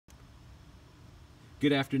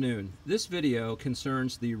Good afternoon. This video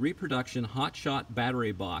concerns the Reproduction Hotshot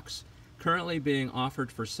battery box currently being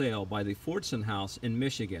offered for sale by the Fordson house in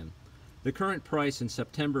Michigan. The current price in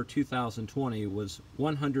September 2020 was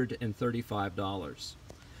 $135.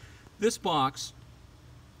 This box,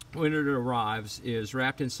 when it arrives, is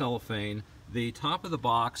wrapped in cellophane. The top of the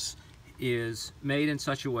box is made in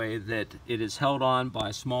such a way that it is held on by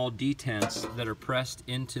small detents that are pressed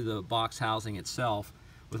into the box housing itself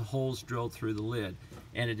with holes drilled through the lid.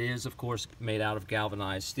 And it is, of course, made out of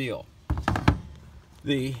galvanized steel.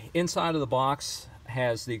 The inside of the box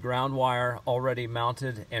has the ground wire already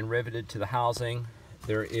mounted and riveted to the housing.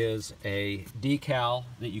 There is a decal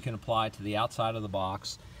that you can apply to the outside of the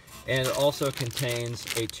box, and it also contains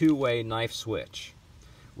a two-way knife switch,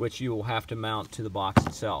 which you will have to mount to the box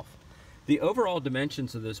itself. The overall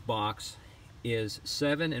dimensions of this box is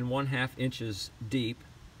 7 1/2 inches deep,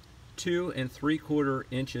 2 3/4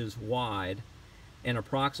 inches wide, and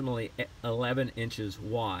approximately 11 inches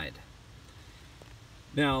wide.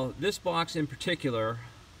 Now, this box in particular,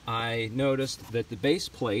 I noticed that the base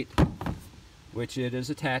plate, which it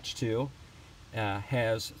is attached to,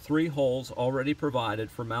 has 3 holes already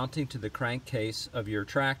provided for mounting to the crankcase of your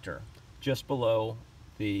tractor, just below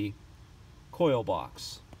the coil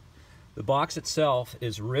box. The box itself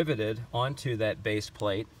is riveted onto that base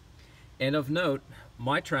plate, and of note,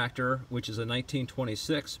 my tractor, which is a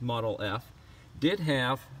 1926 Model F, did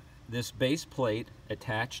have this base plate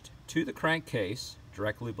attached to the crankcase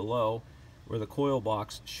directly below where the coil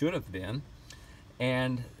box should have been,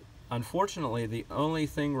 and unfortunately the only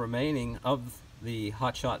thing remaining of the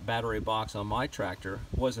Hotshot battery box on my tractor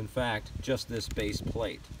was in fact just this base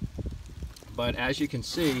plate. But as you can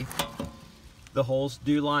see, the holes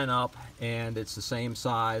do line up, and it's the same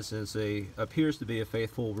size as appears to be a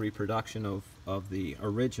faithful reproduction of the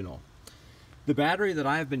original. The battery that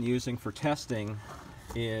I have been using for testing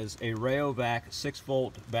is a Rayovac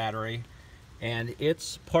 6-volt battery, and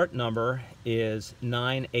its part number is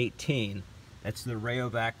 918. That's the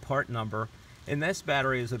Rayovac part number, and this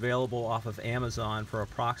battery is available off of Amazon for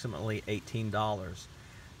approximately $18.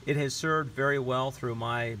 It has served very well through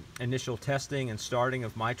my initial testing and starting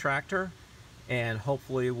of my tractor, and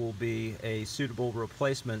hopefully will be a suitable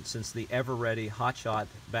replacement since the ever-ready Hotshot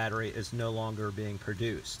battery is no longer being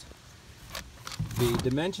produced. The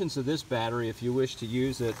dimensions of this battery, if you wish to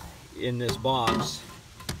use it in this box,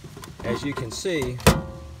 as you can see,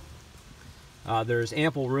 there's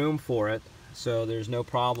ample room for it, so there's no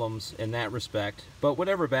problems in that respect. But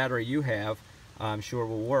whatever battery you have, I'm sure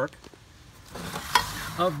will work.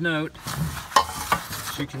 Of note,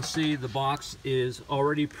 as you can see, the box is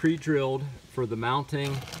already pre-drilled for the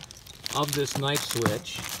mounting of this knife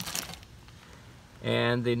switch.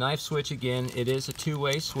 And the knife switch, again, it is a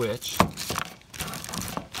two-way switch,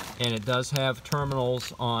 and it does have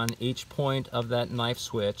terminals on each point of that knife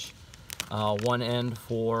switch. One end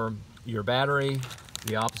for your battery,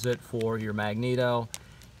 the opposite for your magneto,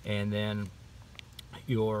 and then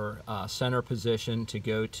your center position to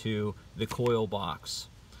go to the coil box.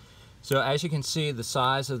 So as you can see, the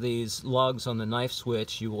size of these lugs on the knife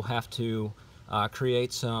switch, you will have to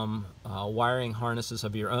create some wiring harnesses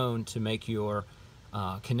of your own to make your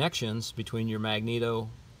connections between your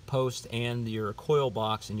magneto post and your coil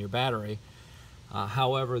box and your battery.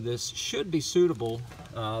 However, this should be suitable.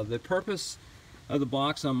 The purpose of the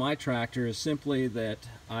box on my tractor is simply that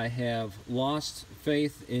I have lost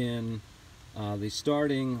faith in the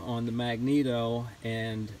starting on the magneto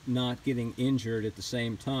and not getting injured at the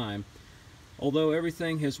same time. Although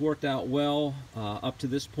everything has worked out well up to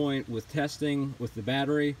this point with testing with the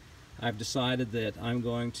battery, I've decided that I'm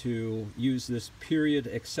going to use this period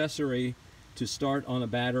accessory to start on a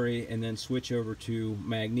battery and then switch over to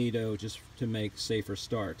magneto just to make safer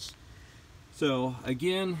starts. So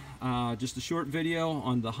again, just a short video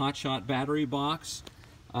on the Hotshot battery box.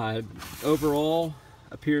 Overall,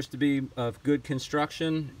 appears to be of good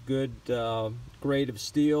construction, good grade of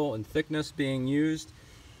steel and thickness being used,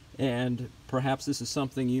 and perhaps this is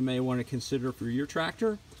something you may want to consider for your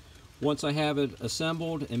tractor. Once I have it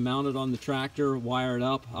assembled and mounted on the tractor, wired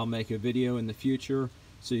up, I'll make a video in the future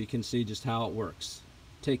so you can see just how it works.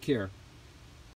 Take care.